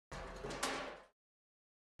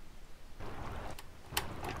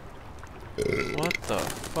What the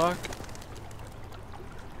fuck?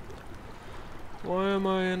 Why am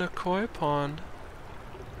I in a koi pond?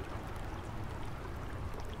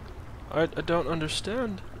 I don't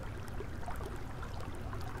understand.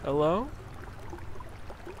 Hello?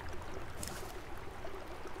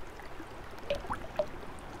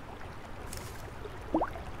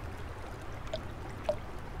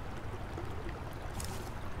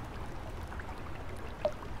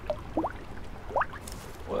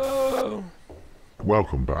 Whoa!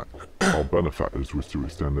 Welcome back. Our benefactors wish to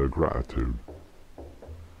extend their gratitude.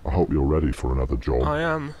 I hope you're ready for another job. I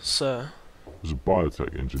am, sir. As a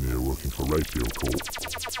biotech engineer working for Ratio Corp,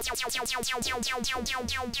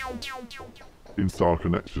 Instar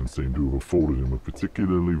connections seem to have afforded him a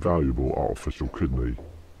particularly valuable artificial kidney.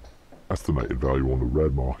 Estimated value on the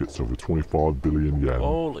red market's over 25 billion yen.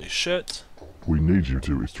 Holy shit. We need you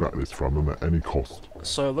to extract this from him at any cost.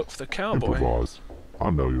 So look for the cowboy. Improvise. I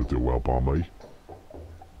know you'll do well by me.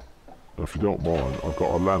 If you don't mind, I've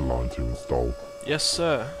got a landline to install. Yes,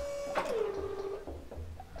 sir.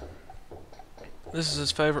 This is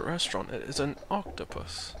his favorite restaurant. It is an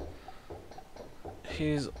octopus.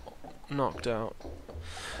 He's knocked out.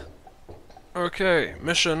 Okay,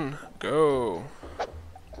 mission go.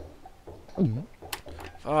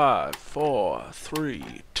 5, 4,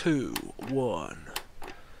 3, 2, 1.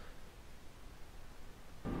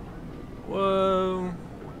 Whoa.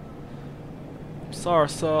 Sorry,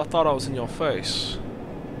 sir. I thought I was in your face.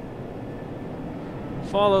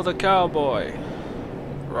 Follow the cowboy.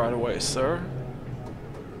 Right away, sir.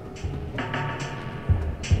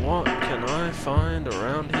 What can I find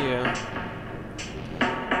around here?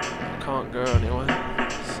 I can't go anywhere.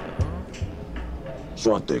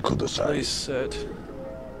 So please sit.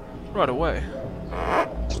 Right away.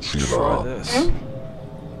 Try this.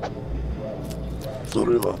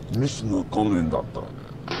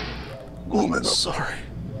 Sorry.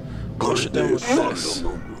 Push it down with this.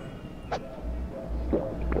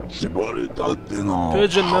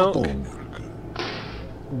 Pigeon milk.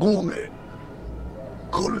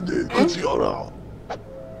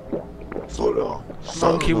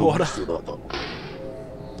 Monkey water.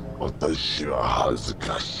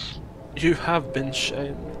 You have been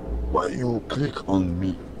shamed. Why you click on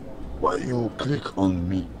me? Why you click on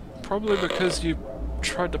me? Probably because you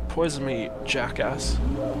tried to poison me, jackass.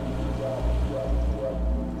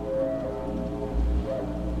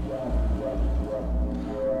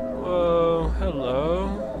 Whoa, hello.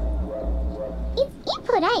 It's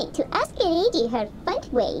impolite to ask a lady her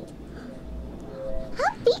front weight.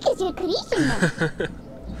 How big is your creation now?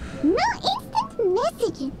 No instant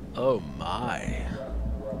messaging. Oh my.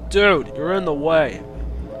 Dude, you're in the way.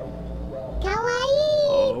 Kawaii.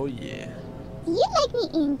 Oh yeah. Do you like me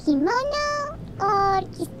in kimono or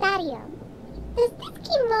kistario? Does this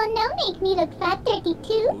kimono make me look fat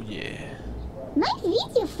 32? Oh yeah. My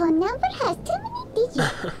video phone number has too many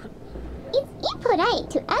digits. It's impolite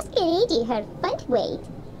to ask a lady her front weight.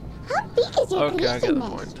 How big is your Okay, I get the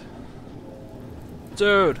nest? point.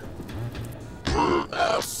 Dude.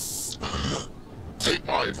 Yes. Take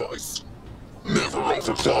my advice. Never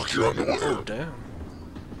overclock your underwear. Oh damn.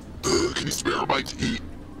 Can you spare a bite to eat?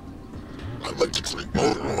 I'd like to drink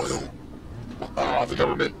motor oil. The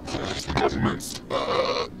government. Governments.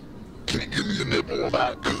 Can you give me a nibble of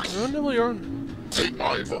that cookie? Go nibble your own. Take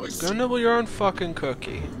my advice. Go nibble your own fucking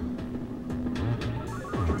cookie.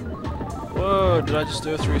 Whoa, did I just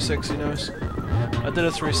do a 360 nose? I did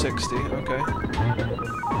a 360, okay.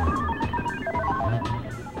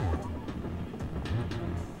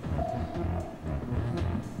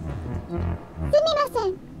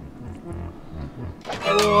 Sumimasen.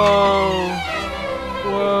 Whoa.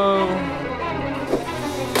 Whoa.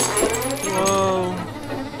 Whoa.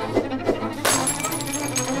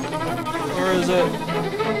 Where is it?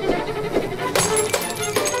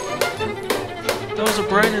 There was a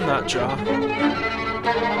brain in that jar.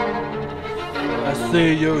 I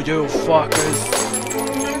see you, you fuckers.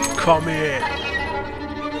 Come here.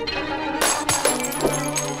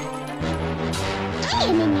 I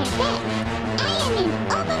am in your bed. I am in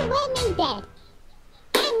overwhelming bed.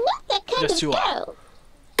 I'm not that kind Yes, of you are. girl.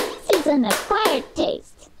 This is an acquired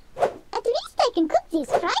taste. At least I can cook these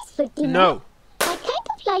fries for dinner. No. I kind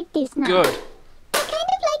of like this now. Good. I kind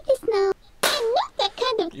of like this now. I'm not that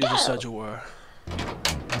kind of You girl. just said you were.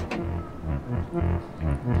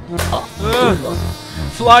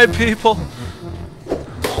 Fly people.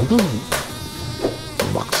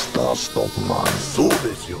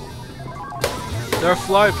 They're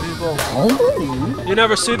fly people. You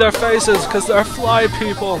never see their faces because they're fly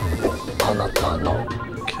people.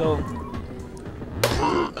 Kill.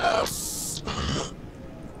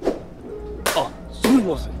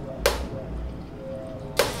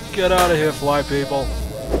 Get out of here, fly people.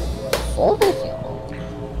 そうですよ。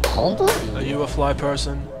本当に Are you a fly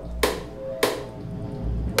person?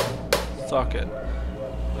 Suck it.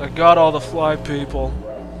 I got all the fly people.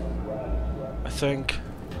 I think.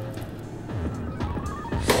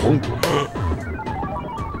 本当に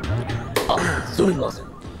あ、すみません。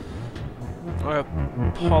 I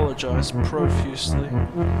apologize profusely.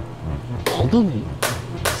 本当に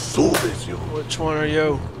そうですよ Which one are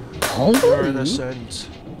you? 本 You're 当に innocent.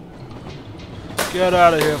 Get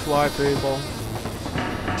out of here, fly people.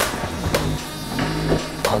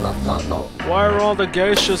 あなたの Why are all the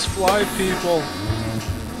geishas fly people?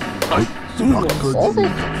 はいそうですよ。そういう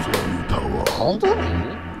歌は本当に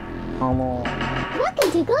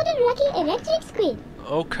Welcome to Golden Rocky Electric Squid.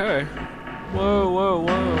 Okay. Whoa, whoa,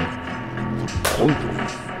 whoa. 本当に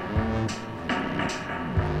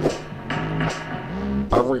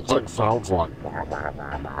Everything sounds like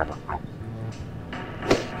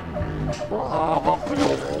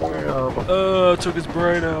Took his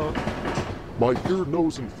brain out. My ear,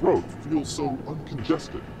 nose, and throat feel so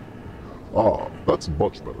uncongested. Ah, that's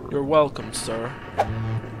much better. You're welcome, sir.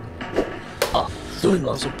 あ、すみ That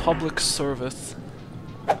ま was せ a ん。 public service.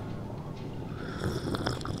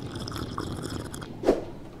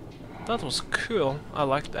 That was cool. I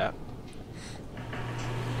like that.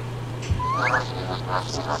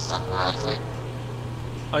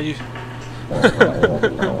 Are you...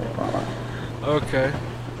 Okay.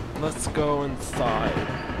 Let's go inside.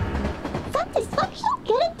 Satisfaction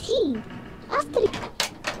guaranteed. After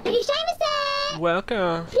Irishimasa!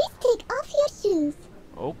 Welcome. Please take off your shoes.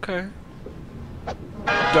 Okay.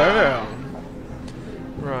 Damn.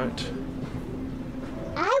 Right.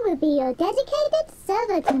 I will be your dedicated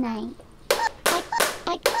server tonight.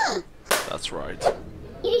 That's right.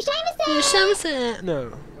 Irishimasa!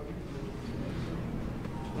 No.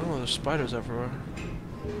 Oh, there's spiders everywhere.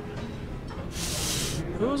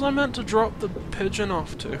 Who was I meant to drop the pigeon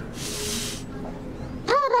off to?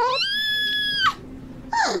 Albert!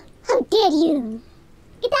 How dare you!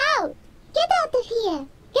 Get out! Get out of here!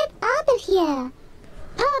 Get out of here!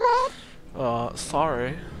 Albert!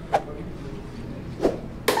 Sorry. How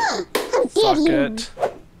dare Suck you! it.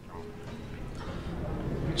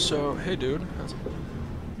 So, hey dude.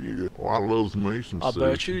 Yeah, well, I loves me some I sushi.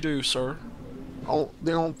 bet you do, sir. Oh,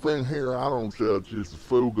 the only thing here I don't judge is the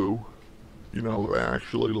fugu. You know, they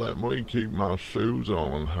actually let me keep my shoes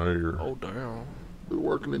on here. Oh, damn. Been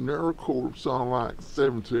working in Air Corps on like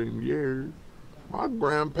 17 years. My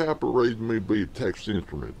grandpapa raised me to be a Texas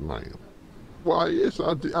Instrument man. Why, yes,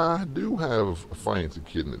 I do have a fancy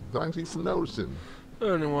kidney. Thank you for noticing.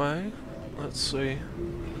 Anyway, let's see.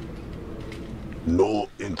 No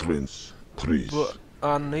entrance, please. But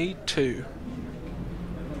I need to.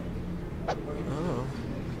 Oh.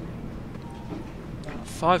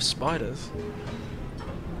 5 spiders.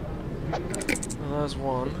 Well, there's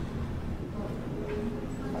 1.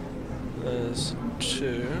 There's 2.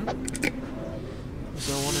 Is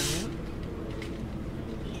there 1 in here?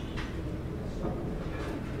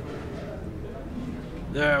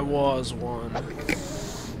 There was 1.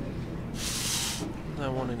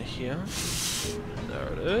 There 1 in here. There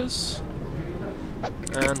it is.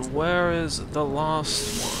 And where is the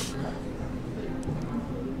last one?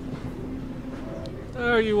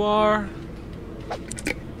 There you are.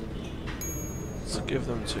 Let's give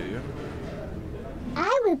them to you.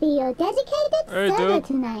 I will be your dedicated Hey, server dude.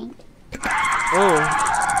 tonight. Oh.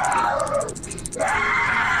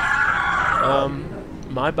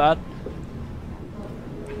 My bad.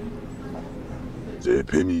 They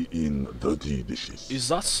pay me in dirty dishes. Is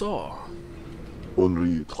that so?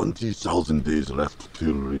 Only 20,000 days left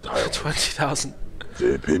till retirement. 20,000.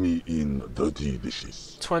 They pay me in dirty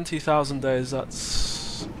dishes. 20,000 days,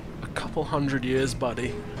 that's a couple hundred years,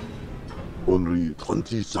 buddy. Only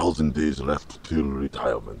 20,000 days left till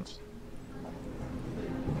retirement.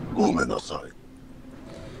 Gomenasai.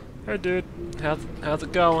 Hey dude, how's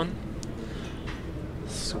it going?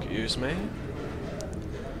 Excuse me.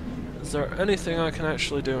 Is there anything I can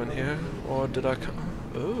actually do in here? Or did I come...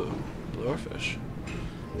 Ooh, blurfish.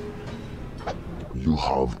 You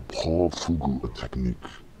have poor fugu technique.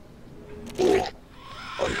 Oh,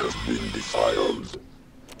 I have been defiled.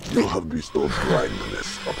 You have bestowed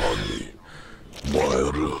blindness upon me.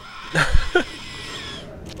 Moiru.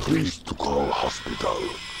 Please to call hospital.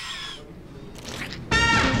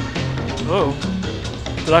 Oh.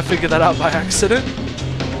 Did I figure that out by accident?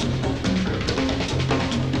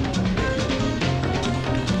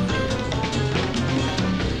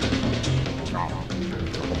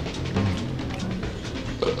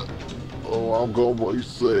 Oh, I'll go what you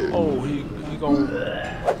say. Oh, he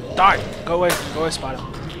gonna die. Go away, spider.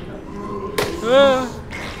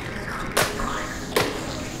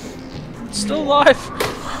 It's still alive.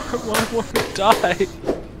 Why won't it die?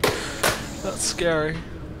 That's scary.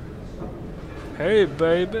 Hey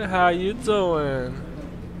baby, how you doing?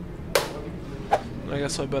 I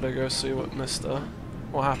guess I better go see what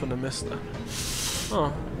happened to Mister.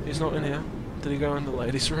 Oh, he's not in here. Did he go in the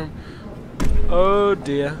ladies' room? Oh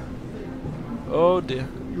dear. Oh dear.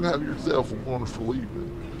 You have yourself a wonderful evening.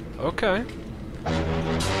 Okay.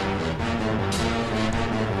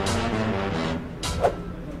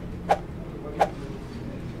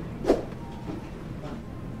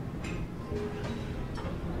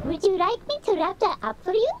 Would you like me to wrap that up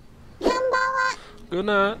for you? Konbanwa. Good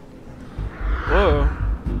night. Whoa.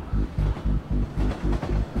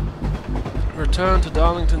 Return to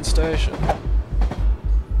Darlington Station.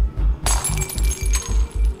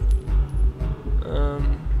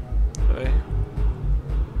 Hey.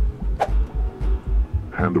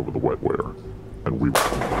 Hand over the wetware, and we will.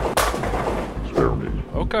 Spare me.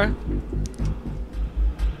 Okay.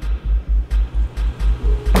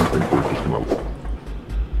 I think we're just gonna...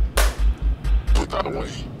 Put that away.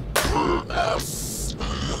 Ass.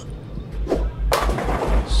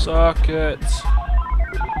 Suck it.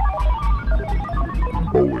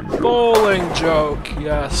 Bowling joke. Bowling joke,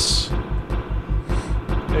 yes.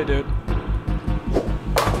 Hey, dude.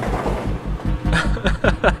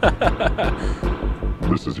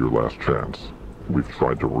 This is your last chance. We've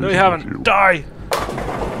tried to reason No, you with haven't. you. Die!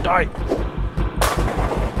 Die!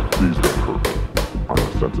 Please don't hurt me. I'm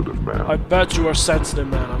a sensitive man. I bet you are sensitive,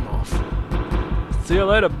 man. I'm off. See you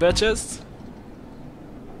later, bitches.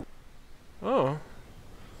 Oh.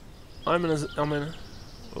 I'm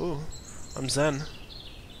Zen.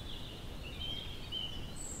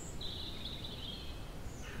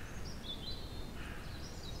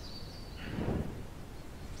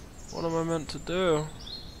 What am I meant to do?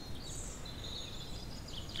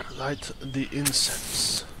 Light the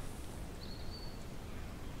incense.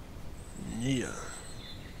 Yeah.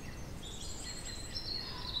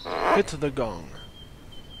 Hit the gong.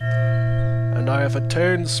 And I have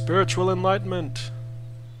attained spiritual enlightenment.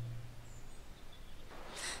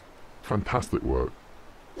 Fantastic work.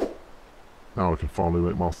 Now I can finally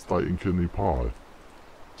make my steak and kidney pie.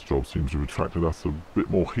 This job seems to have attracted us a bit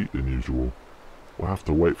more heat than usual. We'll have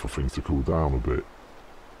to wait for things to cool down a bit.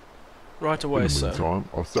 Right away, In the sir. meantime,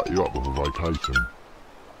 I'll set you up with a vacation.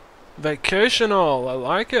 Vacational, I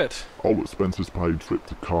like it. All expenses paid trip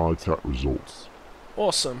to Kai Tak Resorts.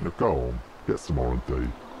 Awesome. Now go on, get some R&D.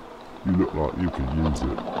 You look like you could use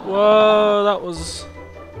it. Whoa, that was...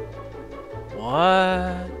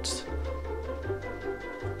 What?